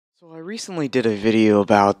So I recently did a video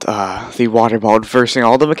about the water vault versing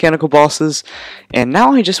all the mechanical bosses, and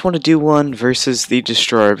now I just want to do one versus the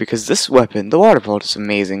destroyer because this weapon, the water vault, is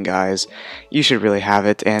amazing, guys. You should really have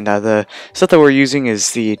it. And the stuff that we're using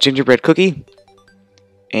is the gingerbread cookie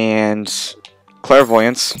and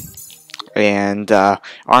clairvoyance and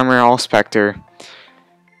armor all specter,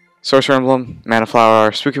 sorcerer emblem, mana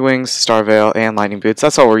flower, spooky wings, star veil, and lightning boots.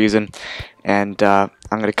 That's all we're using, and I'm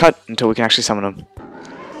gonna cut until we can actually summon them.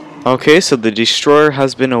 Okay, so the destroyer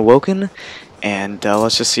has been awoken, and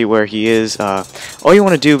let's just see where he is. All you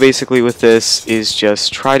want to do basically with this is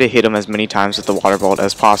just try to hit him as many times with the water vault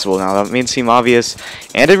as possible. Now that may seem obvious,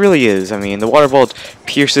 and it really is. I mean, the water vault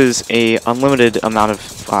pierces a unlimited amount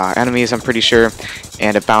of enemies, I'm pretty sure,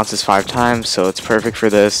 and it bounces 5 times, so it's perfect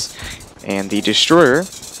for this. And the destroyer,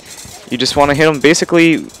 you just want to hit him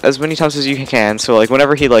basically as many times as you can. So like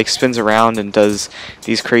whenever he like spins around and does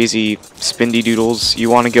these crazy spindy doodles, you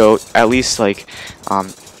want to go at least like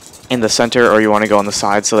in the center, or you want to go on the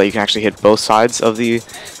side so that you can actually hit both sides of the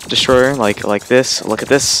destroyer, like this. Look at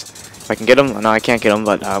this. If I can get him, no, I can't get him,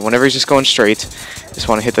 but whenever he's just going straight, just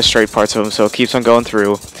want to hit the straight parts of him so it keeps on going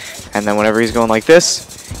through. And then whenever he's going like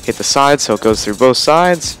this, hit the side so it goes through both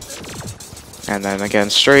sides. And then again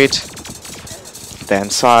straight. Then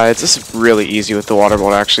sides. This is really easy with the water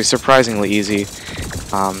vault, actually, surprisingly easy.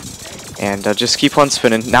 And just keep on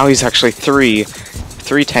spinning. Now he's actually three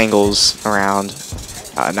tangles around.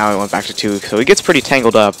 Now he went back to 2, so he gets pretty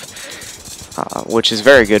tangled up, which is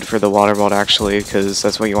very good for the water vault, actually, because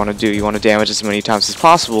that's what you want to do. You want to damage as many times as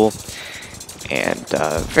possible. And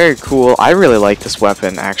very cool. I really like this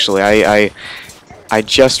weapon, actually. I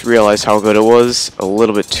just realized how good it was a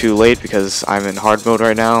little bit too late because I'm in hard mode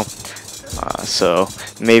right now. So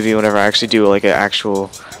maybe whenever I actually do like an actual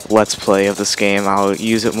let's play of this game, I'll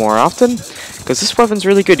use it more often, because this weapon's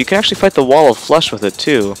really good. You can actually fight the wall of flesh with it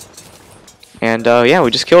too. And yeah,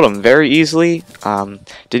 we just killed him very easily. Didn't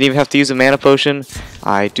even have to use a mana potion.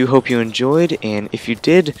 I do hope you enjoyed, and if you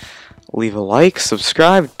did, leave a like,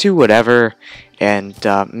 subscribe, do whatever, and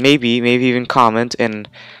maybe even comment and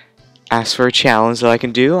ask for a challenge that I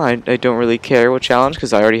can do. I don't really care what challenge,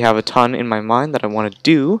 because I already have a ton in my mind that I want to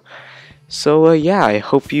do. So yeah, I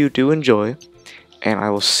hope you do enjoy, and I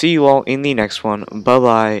will see you all in the next one.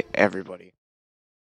 Bye-bye, everybody.